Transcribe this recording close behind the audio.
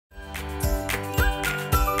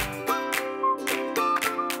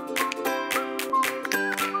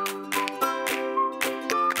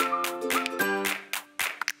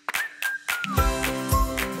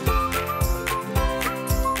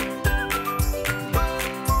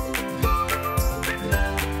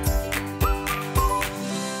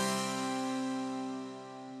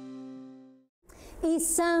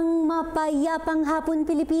Mapayapang hapon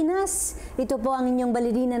Pilipinas! Ito po ang inyong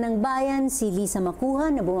balerina ng bayan, si Lisa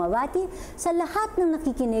Macuja, na bumabati sa lahat ng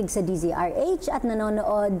nakikinig sa DZRH at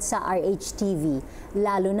nanonood sa RH TV,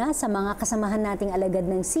 lalo na sa mga kasamahan nating alagad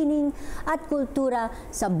ng sining at kultura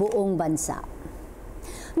sa buong bansa.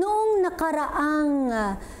 Noong nakaraang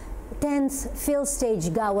 10th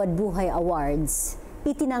PhilStage Gawad Buhay Awards,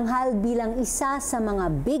 itinanghal bilang isa sa mga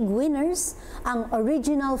big winners ang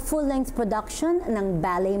original full-length production ng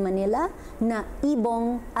Ballet Manila na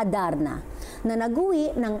Ibong Adarna, na naguwi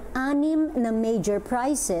ng 6 na major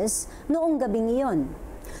prizes noong gabing iyon.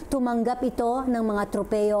 Tumanggap ito ng mga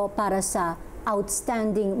tropeo para sa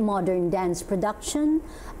Outstanding Modern Dance Production,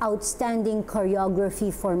 Outstanding Choreography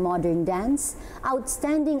for Modern Dance,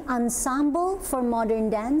 Outstanding Ensemble for Modern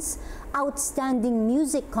Dance, Outstanding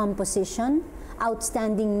Music Composition,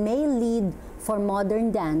 Outstanding Male Lead for Modern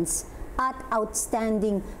Dance, at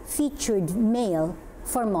Outstanding Featured Male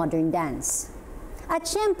for Modern Dance. At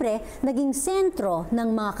syempre, naging sentro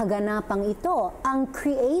ng mga kaganapang ito ang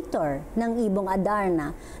creator ng Ibong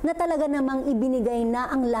Adarna, na talaga namang ibinigay na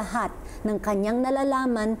ang lahat ng kanyang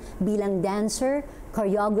nalalaman bilang dancer,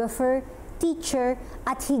 choreographer, teacher,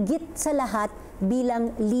 at higit sa lahat bilang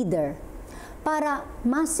leader, para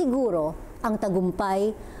masiguro ang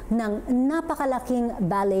tagumpay ng napakalaking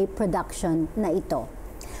ballet production na ito.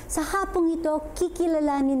 Sa hapong ito,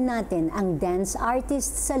 kikilalanin natin ang dance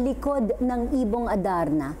artist sa likod ng Ibong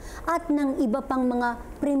Adarna at ng iba pang mga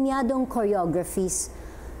premyadong choreographies.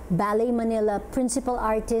 Ballet Manila Principal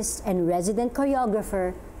Artist and Resident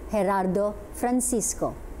Choreographer, Gerardo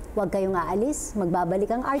Francisco. Huwag kayong aalis,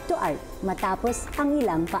 magbabalik ang Art2art matapos ang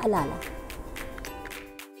ilang paalala.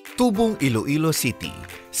 Tubong Iloilo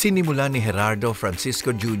City. Sinimula ni Gerardo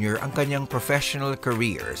Francisco Jr. ang kanyang professional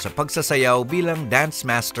career sa pagsasayaw bilang dance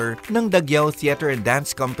master ng Daguao Theater and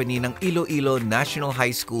Dance Company ng Iloilo National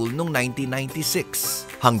High School noong 1996.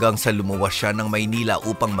 Hanggang sa lumuwas siya ng Maynila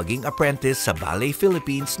upang maging apprentice sa Ballet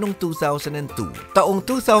Philippines noong 2002. Taong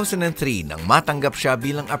 2003 nang matanggap siya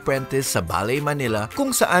bilang apprentice sa Ballet Manila,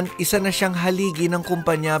 kung saan isa na siyang haligi ng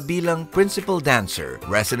kumpanya bilang principal dancer,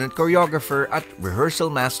 resident choreographer at rehearsal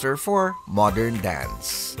master for modern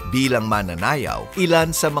dance. Bilang mananayaw,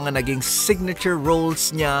 ilan sa mga naging signature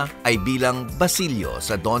roles niya ay bilang Basilio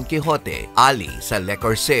sa Don Quixote, Ali sa Le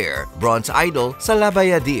Corsair, Bronze Idol sa La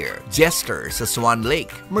Bayadere, Jester sa Swan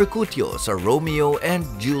Lake, Mercutio sa Romeo and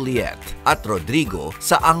Juliet, at Rodrigo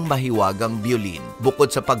sa Ang Mahiwagang Violin.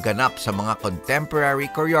 Bukod sa pagganap sa mga contemporary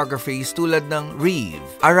choreographies tulad ng Reeve,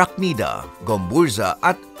 Arachnida, Gomburza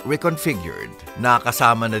at Reconfigured.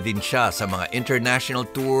 Nakasama na din siya sa mga international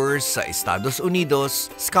tours sa Estados Unidos,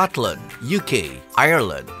 Scotland, UK,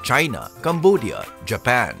 Ireland, China, Cambodia,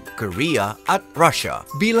 Japan, Korea at Russia.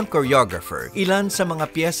 Bilang choreographer, ilan sa mga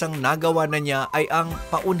piyesang nagawa na niya ay ang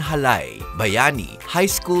Paunhalay, Bayani, High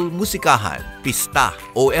School Musikahan, Pista,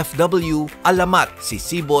 OFW, Alamat,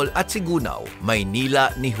 Sisibol at Sigunaw, Maynila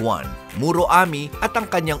ni Juan, Muro Ami at ang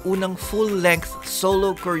kanyang unang full-length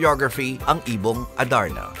solo choreography, ang Ibong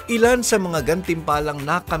Adarna. Ilan sa mga gantimpalang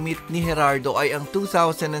nakamit ni Gerardo ay ang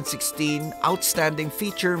 2016 Outstanding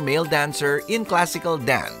Feature Male Dancer in Classical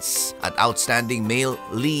Dance at Outstanding Male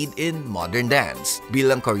Lead in Modern Dance.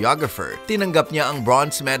 Bilang choreographer, tinanggap niya ang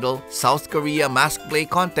bronze medal South Korea Mask Play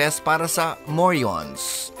Contest para sa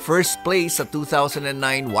Moryons. First place sa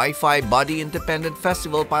 2009 Wi-Fi Body Independent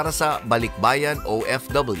Festival para sa Balikbayan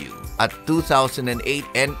OFW. At 2008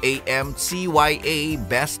 NAM CYA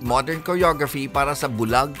Best Modern Choreography para sa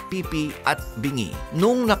Bulag, Pipi at Bingi.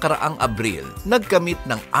 Noong nakaraang Abril, nagkamit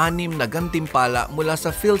ng 6 na gantimpala mula sa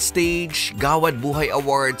PhilStage Gawad Buhay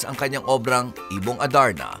Awards ang kanyang obrang Ibong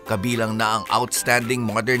Adarna, kabilang na ang Outstanding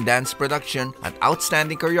Modern Dance Production at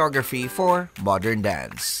Outstanding Choreography for Modern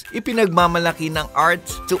Dance. Ipinagmamalaki ng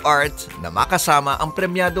Art2art na makasama ang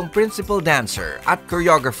premyadong principal dancer at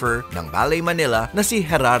choreographer ng Ballet Manila na si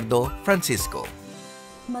Gerardo Francisco.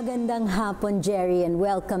 Magandang hapon, Jerry, and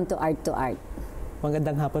welcome to Art2art.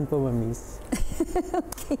 Magandang hapon po, Miss.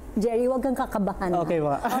 Okay. Jerry, huwag kang kakabahan. Okay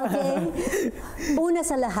ba? Okay. Una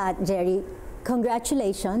sa lahat, Jerry,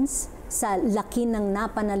 congratulations sa laki ng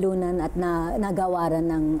napanalunan at nagawaran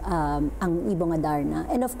ng ang Ibong Adarna.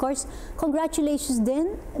 And of course, congratulations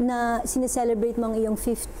din na sineselebrate mo ang iyong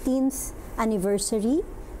 15th anniversary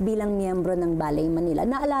bilang miyembro ng Ballet Manila.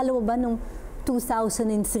 Naalala mo ba nung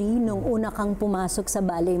 2003, nung una kang pumasok sa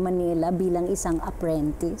Ballet Manila bilang isang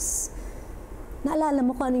apprentice? Naalala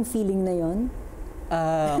mo kung anong feeling na yon?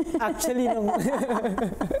 Actually,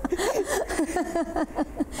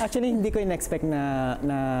 actually, hindi ko in-expect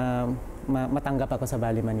na matanggap ako sa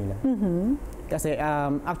Bali, Manila. Kasi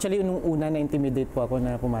actually, nung una na-intimidate po ako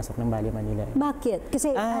na pumasok ng Bali, Manila. Bakit?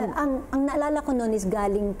 Kasi ang naalala ko noon is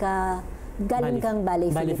galing kang Bali,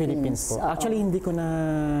 Philippines po. Oo. Actually, hindi ko na,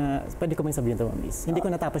 pwede ko may sabihin ito, Miss. Hindi ko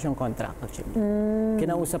natapos yung contract, actually.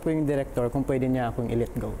 Kinausap ko yung director kung pwede niya akong i-let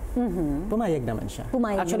go. Pumayag naman siya.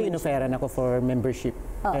 Actually, inoferan ako for membership,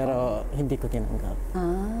 pero hindi ko tinanggap.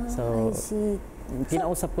 So, I see.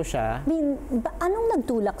 Kinausap ko siya. Anong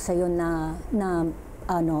nagtulak sa'yo na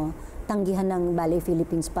tanggihan ng Ballet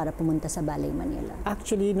Philippines para pumunta sa Ballet Manila?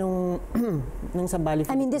 Actually, nung sa Ballet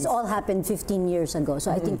Philippines... I mean, this all happened 15 years ago,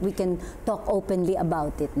 so I think we can talk openly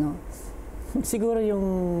about it, no? Siguro yung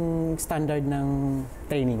standard ng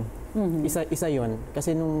training. Isa yun.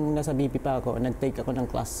 Kasi nung nasa BP pa ako, nag-take ako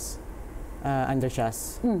ng class under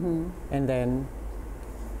Chas. And then,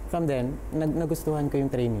 from then, nagustuhan ko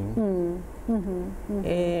yung training.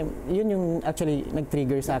 Yun yung actually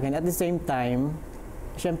nag-trigger sa akin. At the same time,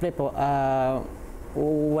 syempre po,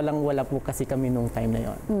 walang-wala po kasi kami nung time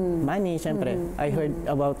na yon. Money, syempre. I heard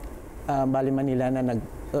about Bali Manila na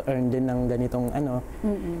nag-earn din ng ganitong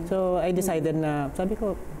So, I decided na, sabi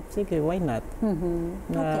ko, sige, why not?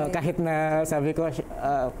 Na, kahit na sabi ko,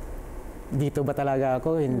 dito ba talaga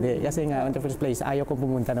ako? Hindi. Kasi nga, on the first place, ayaw kong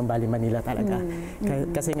pumunta ng Bali Manila talaga.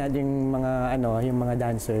 Kasi nga yung mga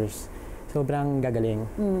dancers, sobrang gagaling.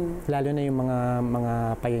 Lalo na yung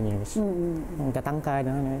mga pioneers. Ang tatangka,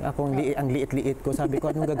 ang liit-liit ko. Sabi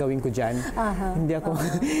ko, anong gagawin ko dyan? Hindi ako.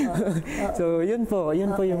 So, yun po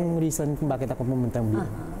yung reason kung bakit ako pumunta ng Bali.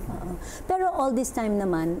 Pero all this time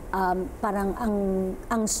naman, parang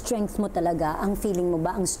ang strength mo talaga, ang feeling mo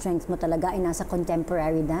ba, ang strength mo talaga ay nasa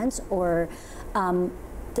contemporary dance or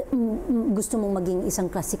gusto mong maging isang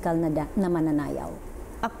classical na mananayaw?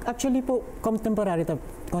 Actually po,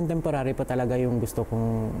 contemporary po talaga yung gusto ko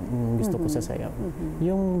sa sayaw.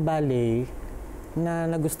 Yung ballet na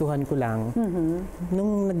nagustuhan ko lang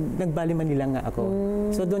nung nag-Bali Manila nga ako.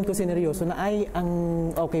 So doon ko sineryoso na ang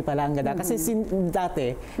okay pala ang ganda. Kasi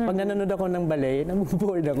dati, pag nanonood ako ng ballet,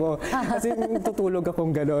 nabuboard ako. Kasi tutulog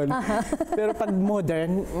akong ganon. Pero pag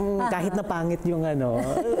modern, kahit na pangit yung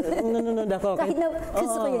nanonood ako.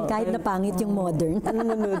 Gusto ko yun, kahit na pangit yung modern.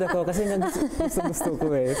 Nanonood ako kasi gusto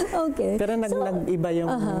ko eh. Okay. Pero nag-iba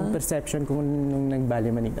yung perception ko nung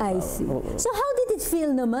nag-Bali Manila. I see. So how did it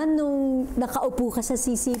feel naman nung nakaupo ka sa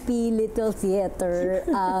CCP Little Theater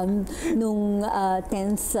nung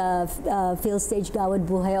 10th PhilStage Gawad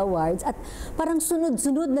Buhay Awards at parang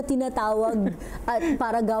sunod-sunod na tinatawag at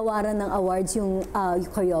para gawaran ng awards yung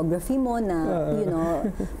choreography mo na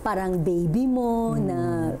parang baby mo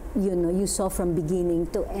na you saw from beginning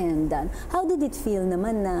to end. How did it feel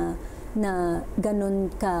naman na ganun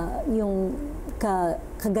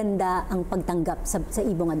kaganda ang pagtanggap sa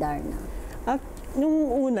Ibong Adarna?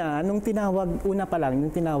 Nung tinawag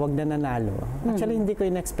na nanalo, actually hindi ko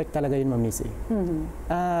in-expect talaga yun, Ma'am Missy.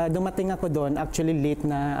 Dumating ako doon, actually late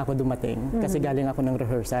na ako dumating kasi galing ako ng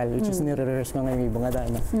rehearsal, which is nire-rehearse ko ngayon Ibong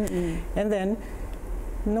Adarna. And then,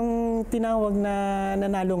 nung tinawag na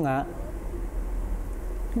nanalo nga,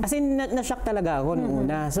 as in, na-shock talaga ako nung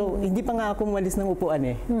una. So, hindi pa nga ako umalis ng upuan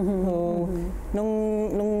eh. So, nung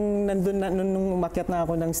umakyat na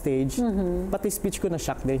ako ng stage, pati speech ko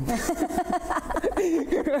na-shock din.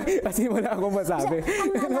 Kasi wala akong masabi.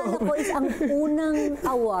 Ang naalala ko is ang unang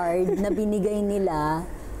award na binigay nila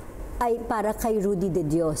ay para kay Rudy De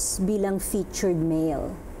Dios bilang featured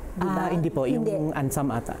male. Diba? Hindi po, yung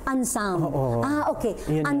Ansam ata. Ansam. Okay.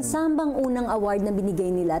 Yun. Ansam bang unang award na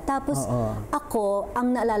binigay nila? Tapos ako,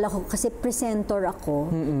 ang naalala ko, kasi presenter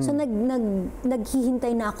ako, so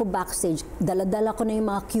naghihintay na ako backstage. Dala-dala ko na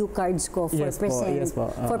yung mga cue cards ko for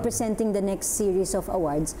for presenting the next series of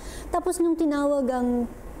awards. Tapos nung tinawag ang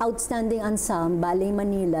Outstanding Ansam, Ballet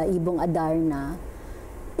Manila, Ibong Adarna,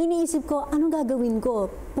 iniisip ko, anong gagawin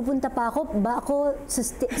ko? Pupunta pa ako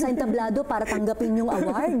sa entablado para tanggapin yung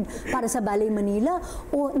award para sa Ballet Manila?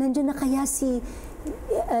 O nandiyan na kaya si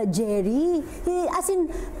Jerry? As in,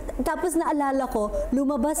 tapos naalala ko,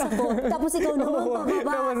 lumabas ako, tapos ikaw naman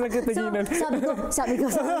pababa. Sabi ko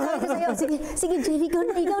sa'yo, sige Jerry,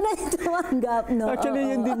 ikaw na tumanggap. No?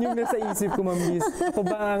 Actually, yun din yung nasa isip ko, Ma'am Miss. Ako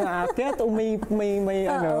ba ang aakyat o may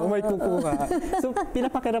kukuha? So,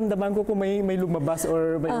 pinapakiramdaman ko kung may lumabas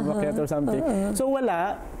or may umakyat or something. So,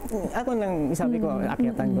 wala. Ako nang sabi ko,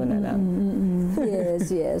 akyatan ko na lang.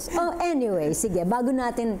 Yes. Oh, anyway, sige, bago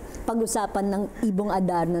natin pag-usapan ng Ibong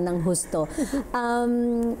Adarna ng husto,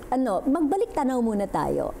 magbalik tanaw muna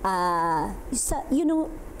tayo.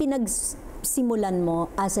 simulan mo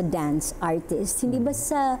as a dance artist? Hindi ba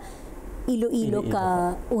sa Iloilo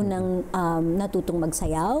ka unang natutong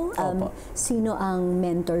magsayaw? Sino ang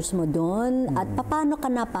mentors mo doon? At paano ka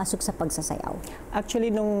napasok sa pagsasayaw?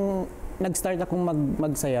 Actually, nung nag-start akong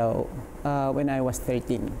magsayaw when I was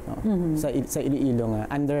 13, no? Sa Iloilo nga,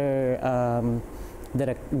 under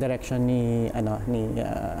direction ni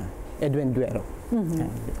Edwin Duero.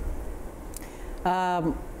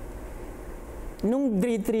 Nung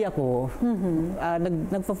grade 3 ako,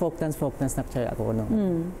 nagpa-folk dance ako. No?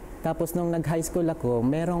 Tapos nung nag-high school ako,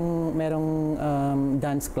 merong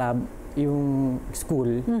dance club yung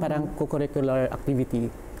school, parang co-curricular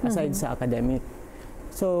activity aside sa academic.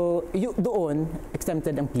 So, doon,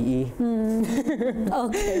 exempted ang PE.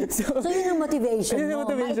 Okay. So yun ang motivation mo. Yun ang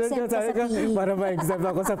motivation ko. Sabi ko, para ma-exempt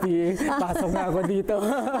ako sa PE, pasok na ako dito.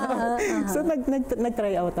 So,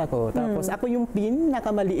 nag-try out ako. Tapos, ako yung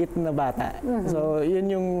pinakamaliit na bata. So,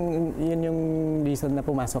 yun yung reason na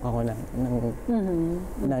pumasok ako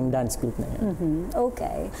ng dance group na yun.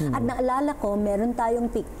 Okay. At naalala ko, meron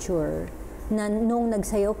tayong picture na nung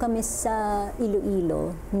nagsayaw kami sa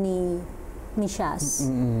Iloilo ni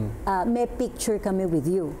Shaz, may picture kami with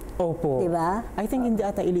you. Opo. Diba? I think hindi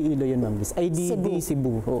ata Iloilo yun, Ma'am Liz. IDD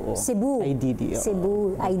Cebu. Oo. Cebu. IDD.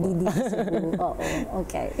 Cebu. IDD Cebu. Oo.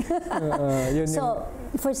 Okay. So,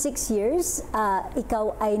 for 6 years,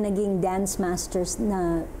 ikaw ay naging dance masters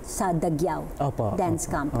na sa Dagyao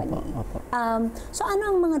Dance Company. Opo. So,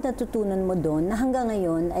 ano ang mga natutunan mo doon na hanggang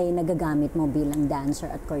ngayon ay nagagamit mo bilang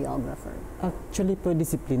dancer at choreographer? Actually po,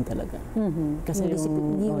 discipline talaga. Kasi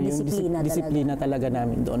yung disiplina talaga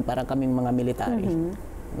namin doon. Parang kaming mga military.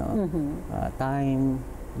 No? Time,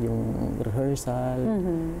 yung rehearsal,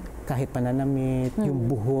 kahit pananamit, yung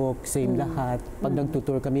buhok, same lahat. Pag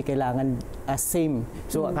nagtutour kami, kailangan same.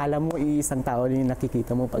 So, akala mo isang tao yung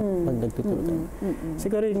nakikita mo pag nagtutour kami.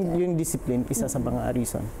 Siguro yung discipline, isa sa mga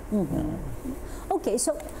reason. Okay,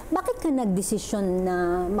 so bakit ka nagdesisyon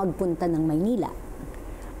na magpunta ng Maynila?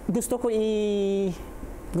 Gusto ko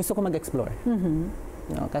mag-explore.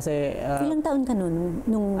 No, kasi ilang taon ka nung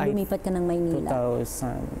lumipat ka ng Maynila?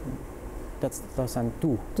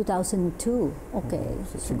 2002. 2002. Okay.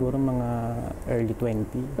 Siguro mga early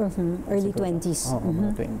 20. Early 20s.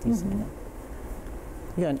 Mga 20s.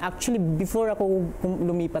 Yun. Actually, before ako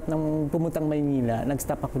lumipat ng pumuntang Maynila,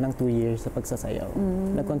 nag-stop ako ng 2 years sa pagsasayaw.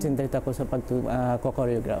 Nag-concentrate ako sa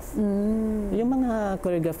pag-choreograph. Yung mga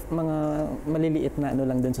choreograph, mga maliliit na ano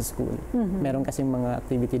lang doon sa school. Meron kasing mga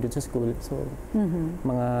activity doon sa school. So,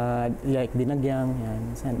 mga like dinagyang,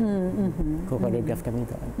 yan. Choreograph kami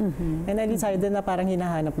doon. And I decided na parang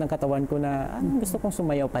hinahanap ng katawan ko na gusto kong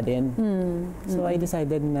sumayaw pa din. So, I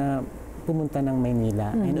decided na pumunta ng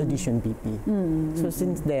Maynila and audition PP. So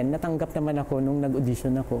since then, natanggap naman ako nung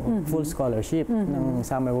nag-audition ako, full scholarship ng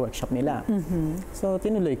summer workshop nila. So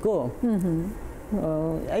tinuloy ko.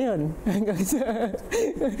 Ayun.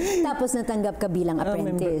 Tapos natanggap ka bilang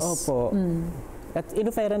apprentice. Opo. At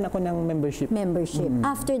inofferan ako ng membership.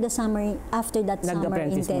 After that summer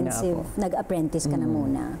intensive, nag-apprentice ka na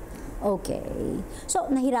muna. Okay. So,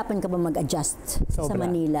 nahirapan ka ba mag-adjust sa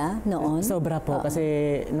Manila noon? Sobra po.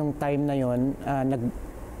 Kasi nung time na yon,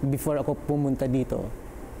 before ako pumunta dito,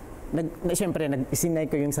 siyempre, sinay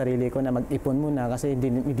ko yung sarili ko na mag-ipon muna kasi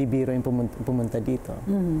hindi biro yung pumunta dito.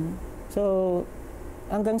 So,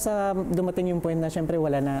 hanggang sa dumating yung point na siyempre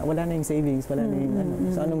wala na yung savings, wala na yung ano.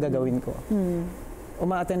 So, anong gagawin ko?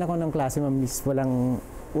 Uma-attend ako ng klase, Miss,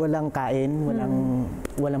 walang kain,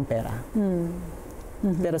 walang pera.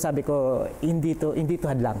 Pero sabi ko, hindi to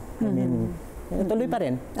hadlang. I mean, tuloy pa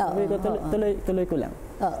rin. Tuloy ko lang.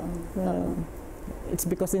 It's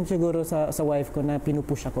because din siguro sa wife ko na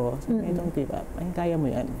pinupush ako. So, don't give up. Ay, kaya mo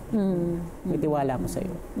yan. May tiwala ko sa'yo.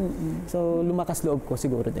 So, lumakas loob ko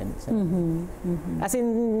siguro din. As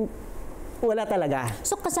in, wala talaga.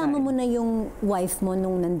 So, kasama mo na yung wife mo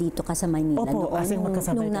nung nandito ka sa Manila? Opo, as in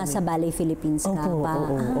magkasabay nung nasa Ballet Philippines ka pa?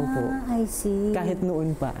 Opo. I see. Kahit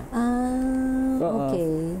noon pa.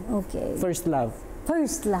 Okay. First love.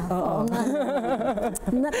 First love. Oo nga.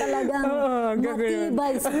 Na talagang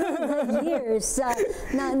matibay through the years.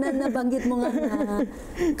 Na nabanggit mo nga na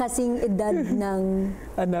kasing edad ng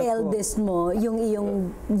eldest mo, yung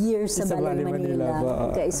iyong years sa Ballet Manila.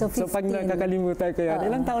 Okay, so 15. So pag nakakalimutan ko yan,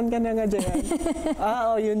 ilang taon ka na nga dyan?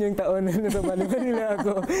 Yun yung taon na sa Ballet Manila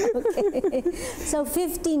ako. Okay. So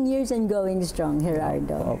 15 years and going strong,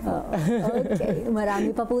 Gerardo. Okay.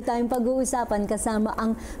 Marami pa po tayong pag-uusapan kasama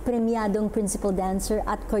ang premiadong principal dancer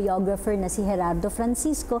at choreographer na si Gerardo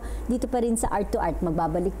Francisco dito pa rin sa Art2art.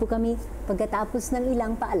 Magbabalik po kami pagkatapos ng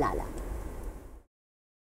ilang paalala.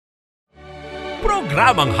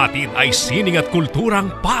 Programang hatid ay sining at kulturang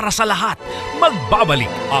para sa lahat. Magbabalik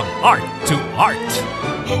ang Art2art.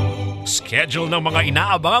 Schedule ng mga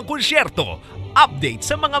inaabangang konsyerto. Update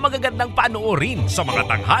sa mga magagandang panoorin sa mga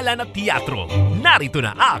tanghalan at teatro. Narito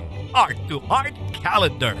na ang Art2art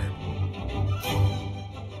Calendar.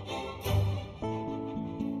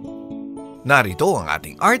 Narito ang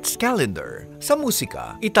ating Arts Calendar. Sa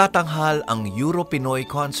musika, itatanghal ang Euro-Pinoy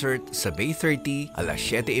Concert sa May 30, alas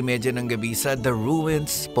 7:30 ng gabi sa The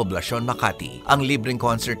Ruins, Poblacion, Makati. Ang libreng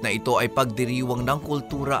concert na ito ay pagdiriwang ng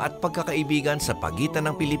kultura at pagkakaibigan sa pagitan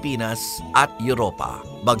ng Pilipinas at Europa.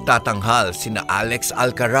 Magtatanghal sina Alex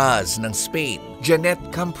Alcaraz ng Spain,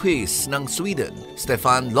 Jeanette Campuis ng Sweden,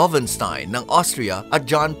 Stefan Lovenstein ng Austria at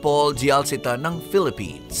John Paul Gialcita ng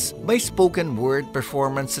Philippines. May spoken word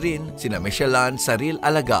performance rin sina Michelan Saril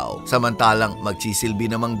Alagao, samantalang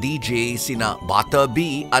magsisilbi namang DJ sina Bata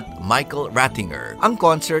B at Michael Rattinger. Ang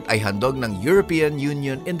concert ay handog ng European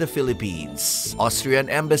Union in the Philippines, Austrian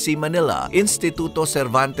Embassy Manila, Instituto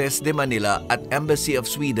Cervantes de Manila at Embassy of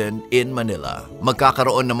Sweden in Manila.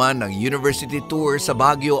 Magkakaroon naman ng university tour sa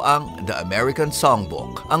Baguio ang The American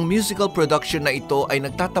Songbook. Ang musical production na ito ay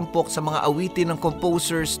nagtatampok sa mga awitin ng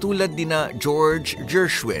composers tulad nina George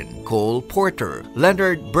Gershwin, Cole Porter,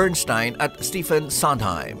 Leonard Bernstein at Stephen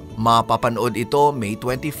Sondheim. Mapapanood ito May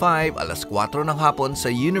 25, alas 4 ng hapon sa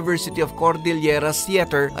University of Cordilleras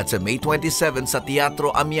Theater at sa May 27 sa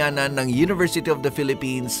Teatro Amianan ng University of the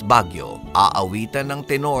Philippines, Baguio. Aawitan ng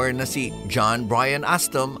tenor na si John Brian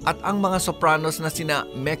Astom at ang mga sopranos na sina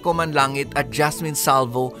Meko Manlangit at Jasmine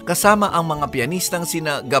Salvo kasama ang mga pianistang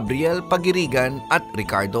sina Gabriel Pagirigan at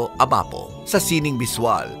Ricardo Abapo. Sa sining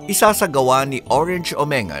biswal, isasagawa ni Orange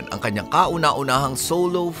Omengan ang kanyang kauna-unahang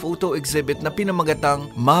solo photo exhibit na pinamagatang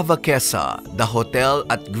Mavakesa, The Hotel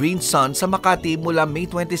at Green Sun sa Makati mula May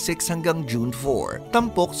 26 hanggang June 4.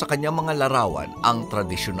 Tampok sa kanyang mga larawan ang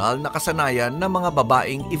tradisyonal na kasanayan ng mga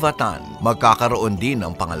babaeng Ivatan. Magkakaroon din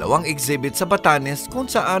ng pangalawang exhibit sa Batanes kung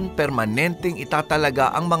saan permanenteng itatalaga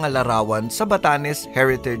ang mga larawan sa Batanes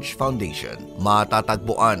Heritage Foundation.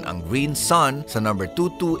 Matatagpuan ang Green Sun sa number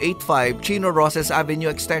 2285 Chino Roses Avenue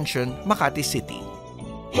Extension, Makati City.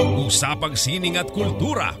 Usapang sining at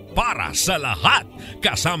kultura para sa lahat.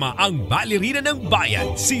 Kasama ang balerina ng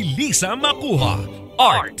bayan, si Lisa Macuja.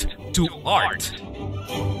 Art2art.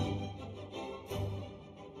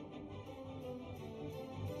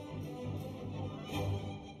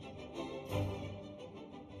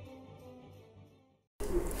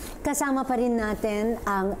 Kasama pa rin natin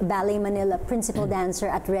ang Ballet Manila Principal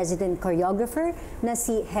Dancer at Resident Choreographer na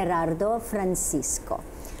si Gerardo Francisco.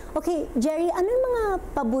 Okay, Jerry, ano yung mga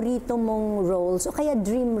paborito mong roles o kaya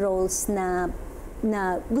dream roles na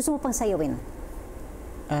gusto mo pang sayawin?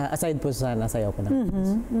 Aside po sa nasayaw ko na.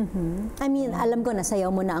 I mean, alam ko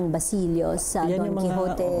nasayaw mo na ang Basilio sa Don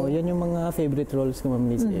Quixote. Oo, yan yung mga favorite roles ko, Ma'am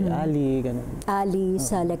Liz. Ali, ganun. Ali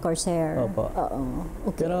sa Le Corsair. Opo. Oo.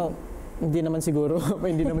 Okay. Pero hindi naman siguro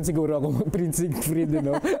ako mag-Prince Siegfried,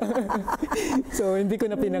 no? So, hindi ko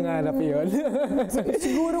na pinangarap yun.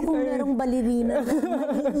 Siguro kung merong balerina na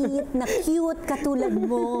maliit, na cute, katulad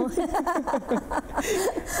mo.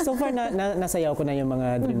 So far, nasayaw ko na yung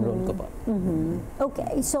mga dream role ko po.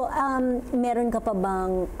 Okay. So, meron ka pa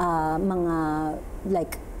bang mga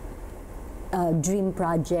like dream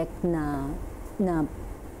project na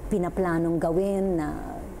pinaplanong gawin na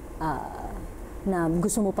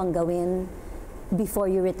gusto mo pang gawin before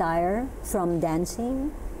you retire from dancing?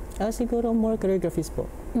 Siguro more choreographies po.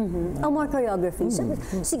 More choreography.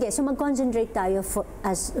 Sige, so mag-concentrate tayo for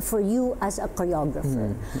you as a choreographer.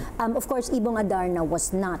 Of course, Ibong Adarna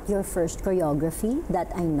was not your first choreography, that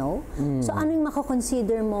I know. So ano yung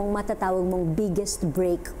mako-consider mong matatawag mong biggest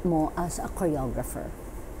break mo as a choreographer?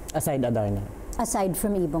 Aside Adarna. Aside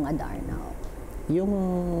from Ibong Adarna. Yung,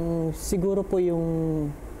 siguro po yung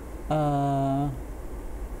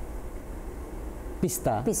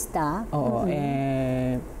pista. Pista? Oo.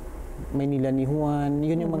 Maynila ni Juan.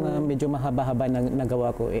 Yun yung mga medyo mahaba-haba na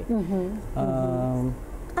nagawa ko eh.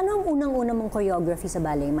 Ano ang unang-una mong choreography sa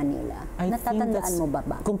Ballet Manila? Natatandaan mo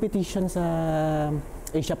ba? Competition sa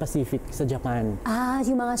Asia Pacific, sa Japan.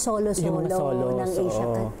 Yung mga solo-solo ng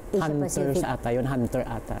Asia Pacific. Hunter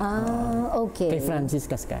ata. Okay. Kay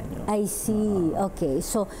Francis Cascaño. I see. Okay.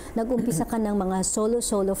 So, nag-umpisa ka ng mga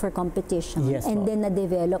solo-solo for competition. Yes, and then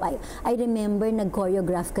na-develop. I remember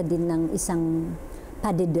nag-choreograph ka din ng isang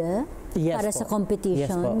pas de deux para sa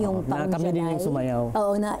competition. Yes, yung Paunjalay. Kami din yung sumayaw.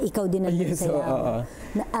 Oo, na ikaw din ang sayaw.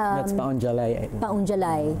 That's Paunjalay.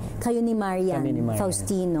 Paunjalay. Kayo ni Marian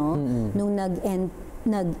Faustino, nung nag-end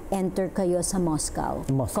nag-enter kayo sa Moscow,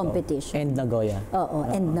 competition. And Nagoya. Oo,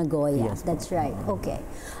 and Nagoya. Yes, That's right. Okay.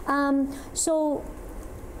 So,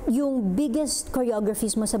 yung biggest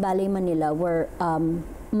choreographies mo sa Ballet Manila were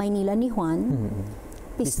Maynila ni Juan,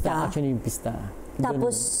 Pista. Actually, yung Pista.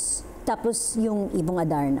 Tapos yung Ibong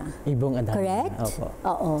Adarna. Ibong Adarna. Correct? Opo.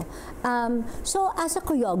 Oo. So, as a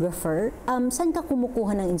choreographer, saan ka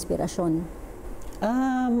kumukuha ng inspirasyon?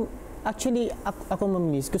 Actually, ako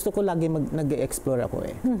mamiss, gusto ko lagi nag-explore ako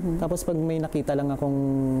eh. Tapos pag may nakita lang akong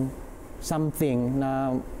something na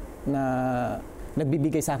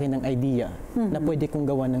nagbibigay sa akin ng idea na pwede kong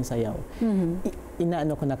gawa ng sayaw,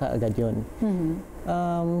 inaano ko na kaagad yun.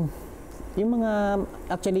 Yung mga,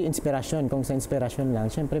 actually, inspirasyon, kung sa inspirasyon lang,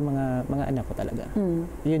 syempre mga anak ko talaga.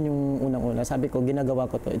 Yun yung unang-una. Sabi ko, ginagawa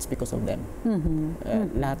ko to, it's because of them.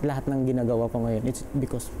 Lahat ng ginagawa ko ngayon, it's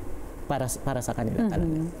because para sa kanila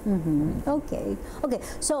talaga. Okay.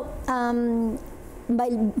 So,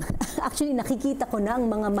 actually, nakikita ko na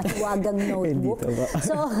ang mga mahiwagang notebook.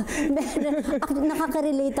 So,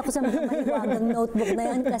 nakaka-relate ako sa mga mahiwagang notebook na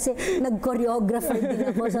yan kasi nag-choreographer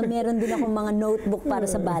din ako. So, meron din ako mga notebook para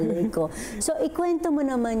sa ballet ko. So, ikwento mo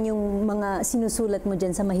naman yung mga sinusulat mo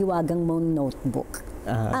dyan sa mahiwagang mong notebook.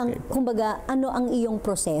 Kumbaga, ano ang iyong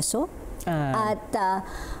proseso?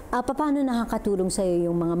 At paano nakakatulong sa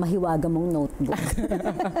iyo yung mga mahiwagang mong notebook?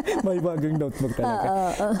 Mahiwagang notebook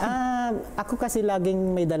talaga. Ako kasi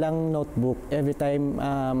laging may dalang notebook every time,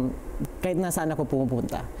 kahit nasaan ako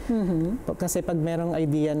pumupunta. Kasi pag merong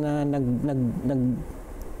idea na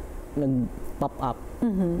nag-pop up,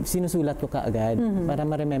 sinusulat ko kaagad para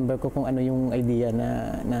ma-remember ko kung ano yung idea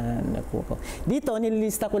na nakuha ko. Dito,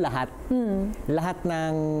 nililista ko lahat. Lahat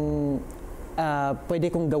ng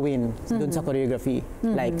pwede kong gawin doon sa choreography.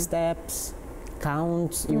 Like steps,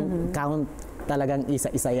 counts, yung count talagang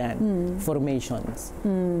isa-isa yan. Formations.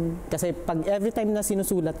 Kasi pag every time na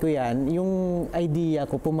sinusulat ko yan, yung idea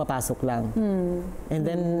ko pumapasok lang. And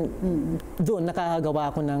then, doon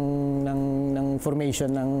nakagawa ako ng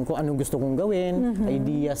formation ng kung anong gusto kong gawin,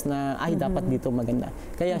 ideas na, dapat dito maganda.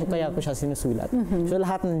 Kaya ko siya sinusulat. So,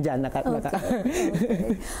 lahat nandyan.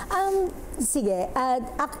 Sige.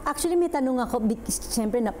 Actually, may tanong ako.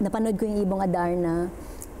 Siyempre, napanood ko yung Ibong Adarna.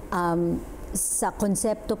 Sa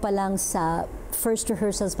konsepto pa lang, sa first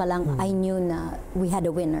rehearsals pa lang, I knew na we had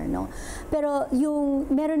a winner, no? Pero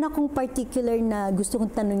meron akong particular na gusto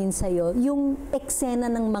kong tanungin sa'yo, yung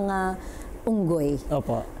eksena ng mga unggoy.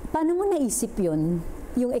 Opo. Paano mo naisip yun?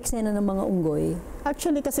 Yung eksena ng mga unggoy?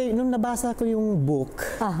 Actually, kasi nung nabasa ko yung book,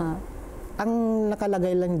 ang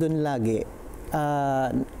nakalagay lang doon lagi,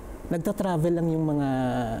 nagta-travel lang yung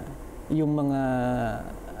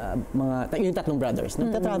tatlong brothers,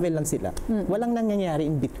 nagta-travel lang sila. Walang nangyayari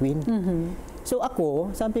in between. So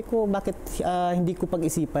ako, sabi ko, bakit hindi ko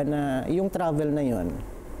pag-isipan na yung travel na yon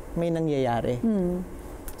may nangyayari.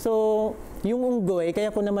 So, yung unggoy, kaya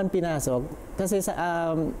ko naman pinasok, kasi sa,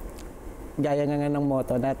 gaya nga ng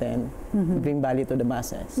motto natin, bring value to the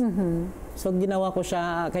masses. So, ginawa ko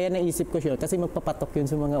siya, kaya naisip ko siya, kasi magpapatok yun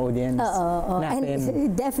sa mga audience natin.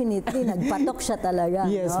 And definitely, nagpatok siya talaga.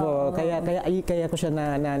 Yes po, kaya ko siya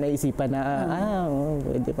naisipan na,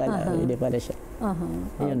 hindi pala siya.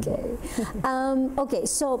 Okay,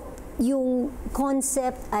 so, yung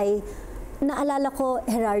concept ay, naalala ko,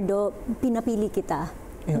 Gerardo, pinapili kita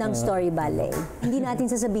ng story ballet. Hindi natin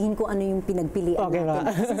sasabihin kung ano yung pinagpilian natin.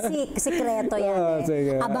 Kasi sikreto yan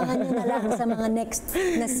Abangan nyo na lang sa mga next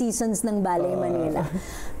na seasons ng Ballet Manila.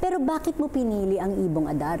 Pero bakit mo pinili ang Ibong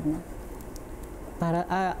Adarna?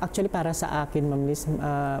 Actually, para sa akin, Ma'am Liz,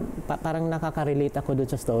 parang nakaka-relate ako doon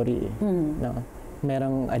sa story. No?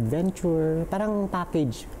 Merong adventure, parang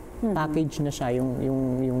package na siya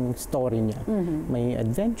yung story niya. May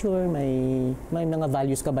adventure, may mga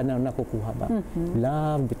values ka ba na nakukuha ba?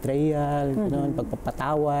 Love, betrayal,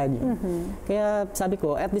 pagpapatawad. Kaya sabi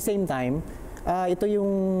ko, at the same time, ito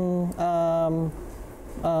yung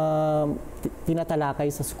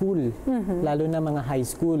tinatalakay sa school, lalo na mga high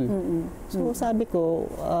school. So sabi ko,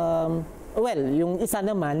 yung isa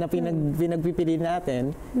naman na pinagpipili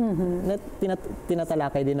natin, na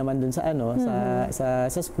tinatalakay din naman dun sa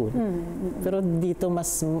sa school. Pero dito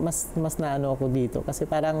mas naano ako dito kasi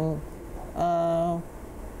parang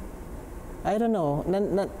I don't know,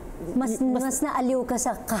 mas naaliw ka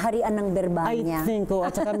sa kaharian ng verbal niya. I think ko,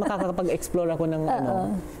 at saka makakapag-explore ako ng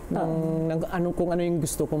kung ano yung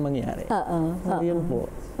gusto kong mangyari. So, yun po.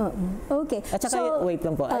 Okay. At saka, wait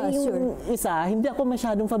lang po. Yung isa, hindi ako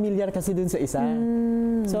masyadong familiar kasi dun sa isa.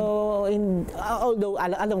 So, although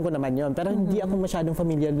alam ko naman yun, pero hindi ako masyadong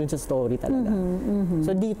familiar dun sa story talaga.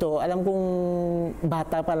 So, dito, alam kong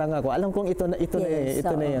bata pa lang ako. Alam kong ito na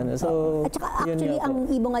yun. So, at saka actually, ang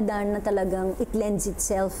Ibong Adarna talagang, it lends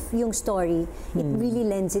itself, yung story, it really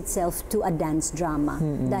lends itself to a dance drama.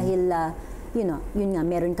 Dahil, yun nga,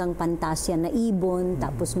 meron kang pantasya na ibon,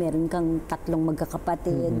 tapos meron kang tatlong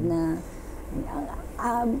magkakapatid na,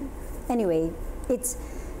 anyway, it's,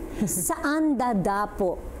 saan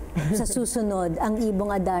dadapo sa susunod ang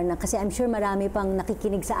Ibong Adarna? Kasi I'm sure marami pang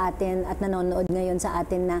nakikinig sa atin at nanonood ngayon sa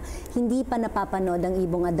atin na hindi pa napapanood ang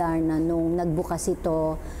Ibong Adarna nung nagbukas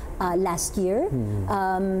ito last year.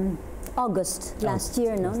 August last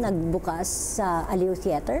year, no? Nagbukas sa Aliw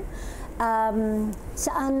Theater.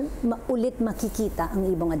 Saan ulit makikita ang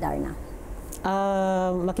Ibong Adarna?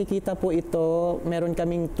 Makikita po ito, meron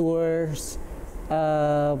kaming tours,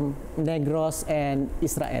 Negros and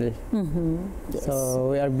Israel. Yes.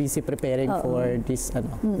 So we are busy preparing for this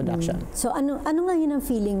production. So ano nga yun ang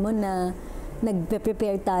feeling mo na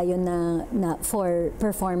nagpe-prepare tayo na for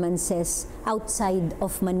performances outside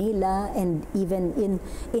of Manila and even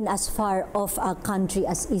in as far off a country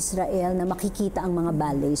as Israel na makikita ang mga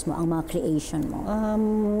ballets mo, ang mga creation mo?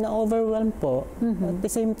 Na-overwhelm po. At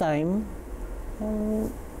the same time,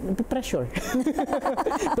 pressure.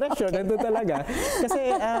 Pressure, nandun talaga. Kasi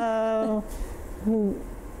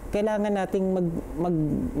kailangan nating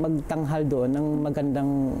magtanghal doon ng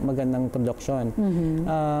magandang production.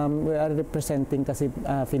 We are representing kasi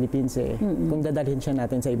Philippines kung dadalhin siya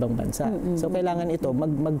natin sa ibang bansa. So kailangan ito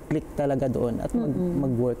mag-click talaga doon at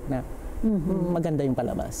mag-work na maganda yung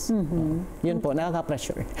palabas. Yun po,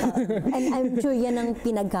 nakaka-pressure. And I'm sure yan ang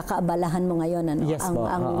pinagkakaabalahan mo ngayon, ano? Yes,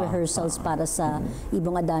 ang rehearsals para sa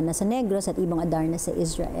Ibong Adarna sa Negros at Ibong Adarna sa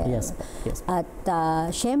Israel. Yes. At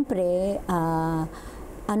syempre,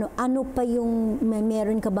 ano pa yung,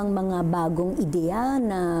 meron ka bang mga bagong ideya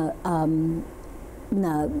na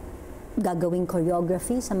gagawing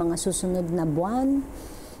choreography sa mga susunod na buwan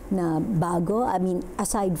na bago? I mean,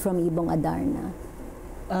 aside from Ibong Adarna.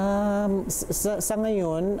 Sa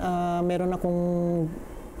ngayon, meron akong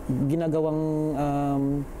ginagawang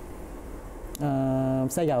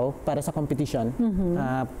sayaw para sa competition.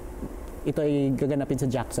 Ito ay gaganapin sa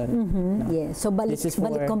Jackson. Yeah. So balik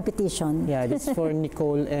competition. Yeah, this is for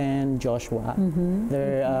Nicole and Joshua.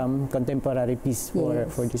 Their contemporary piece for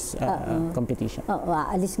this competition.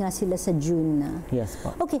 Aalis nga sila sa June na. Yes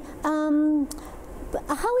po. Okay.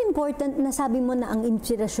 How important, nasabi mo na ang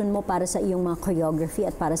inspirasyon mo para sa iyong mga choreography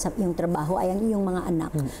at para sa iyong trabaho ay ang iyong mga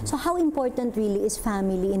anak. So how important really is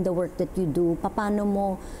family in the work that you do? Paano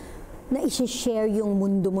mo na i-share yung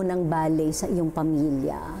mundo mo ng ballet sa iyong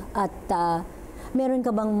pamilya? At meron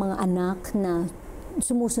ka bang mga anak na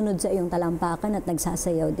sumusunod sa iyong talampakan at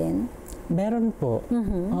nagsasayaw din? Meron po.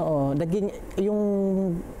 Oo. Yung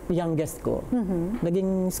youngest ko,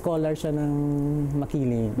 naging scholar siya ng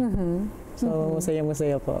makiling. So,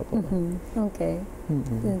 masaya po ako. Okay.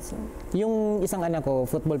 Yung isang anak ko,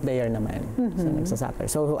 football player naman. So, nagsasoccer.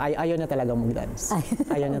 So, ayaw na talaga mag-dance.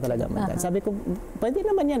 Ayaw na talaga mag-dance. Sabi ko, pwede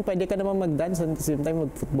naman yan. Pwede ka naman mag-dance at the same time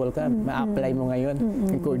mag-football ka. Ma-apply mo ngayon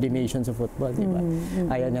yung coordination sa football, di ba?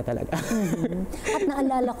 Ayaw na talaga. At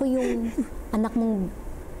naalala ko yung anak mong,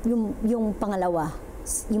 yung pangalawa,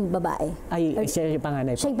 yung babae. Siya yung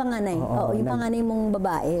panganay po. Siya yung panganay. Oo, yung panganay mong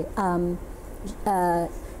babae.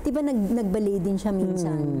 Diba nagballet din siya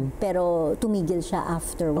minsan, pero tumigil siya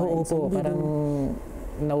afterwards. Oo po, parang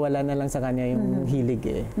nawala na lang sa kanya yung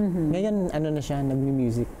hilig Ngayon, ano na siya,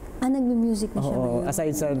 nagmi-music. Nagmi-music na siya ngayon.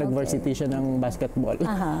 Aside sa nag-varsity siya ng basketball.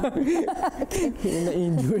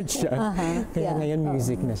 Na-injured siya. Kaya ngayon,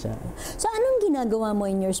 music na siya. So, anong ginagawa mo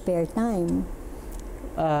in your spare time?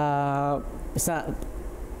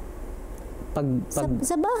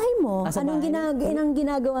 Sa bahay mo, anong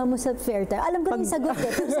ginagawa mo sa fair time? Alam ko na yung sagot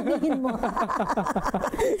pero sabihin mo.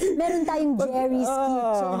 Meron tayong Jerry's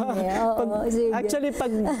Kitchen. Actually,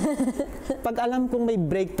 pag alam kong may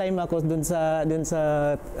break time ako dun sa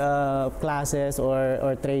classes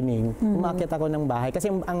or training, umakyat ako ng bahay.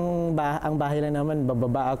 Kasi ang bahay lang naman,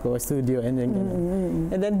 bababa ako, studio, and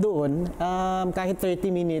then doon, kahit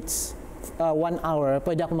 30 minutes, 1 hour,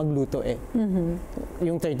 pwede ako magluto eh.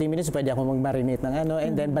 Yung 30 minutes, pwede ako mag-marinate ng ano,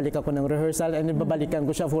 and then balik ako ng rehearsal, and then babalikan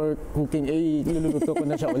ko siya for cooking, niluluto ko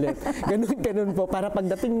na siya ulit. Ganun po, para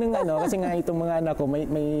pagdating ng ano, kasi nga itong mga anak ko,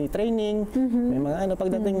 may training, may mga ano,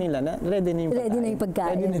 pagdating nila, na ready na yung pagkain. Ready na yung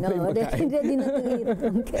pagkain. Ready na yung pagkain. Ready na to eat.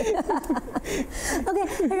 Okay. Okay,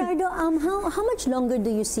 Gerardo, how much longer do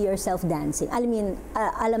you see yourself dancing? I mean,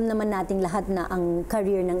 alam naman nating lahat na ang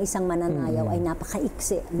career ng isang mananayaw ay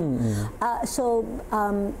napakaiksi. So,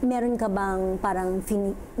 meron ka bang parang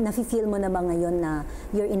nafe-feel mo na ba ngayon na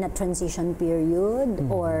you're in a transition period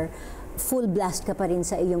or full blast ka pa rin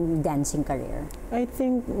sa iyong dancing career? I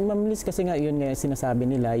think, Ma'am Liz, kasi nga yun nga sinasabi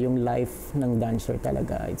nila, yung life ng dancer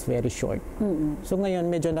talaga, it's very short. So ngayon,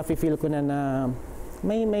 medyo nafe-feel ko na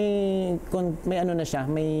may ano na siya,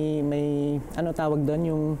 may ano tawag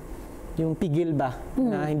doon, yung pigil ba,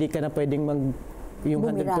 na hindi ka na pwedeng yung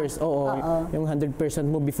 100%, yung 100%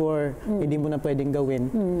 mo before hindi mo na pwedeng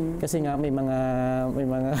gawin kasi nga may mga ano may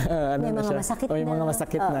na mga siya, masakit may mga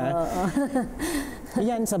masakit na.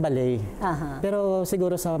 Yan sa ballet. Pero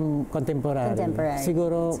siguro sa contemporary.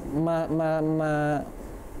 Siguro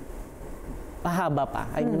mahaba pa.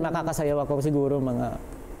 Ay makakasayaw ako siguro mga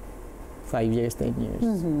 5 years, 10 years.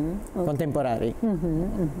 Okay. Contemporary.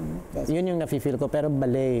 Yes. Yun yung nafe-feel ko. Pero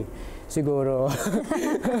ballet, siguro,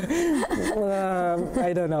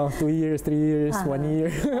 I don't know, 2 years, 3 years, 1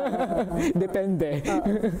 year. Depende.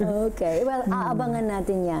 Okay. Well, aabangan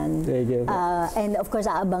natin yan. Thank you. And of course,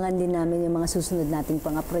 aabangan din namin yung mga susunod nating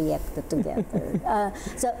mga proyekto together.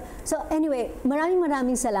 So anyway,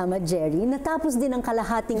 maraming salamat, Jerry. Natapos din ang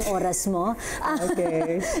kalahating oras mo.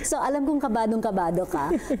 Okay. So alam kong kabadong-kabado ka.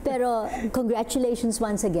 Pero congratulations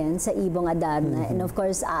once again sa Ibong Adarna. And of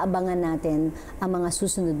course, aabangan natin ang mga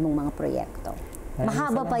susunod mong mga proyekto.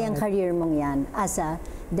 Mahaba pa yung career mong yan as a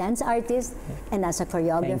dance artist and as a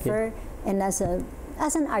choreographer and as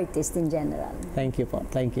an artist in general. Thank you po.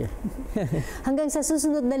 Thank you. Hanggang sa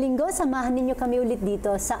susunod na linggo, samahan ninyo kami ulit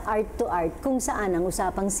dito sa Art2art, kung saan ang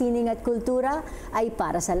usapang sining at kultura ay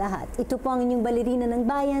para sa lahat. Ito po ang inyong balerina ng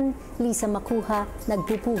bayan, Lisa Macuja,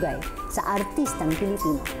 nagpupugay sa artistang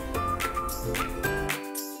Pilipino.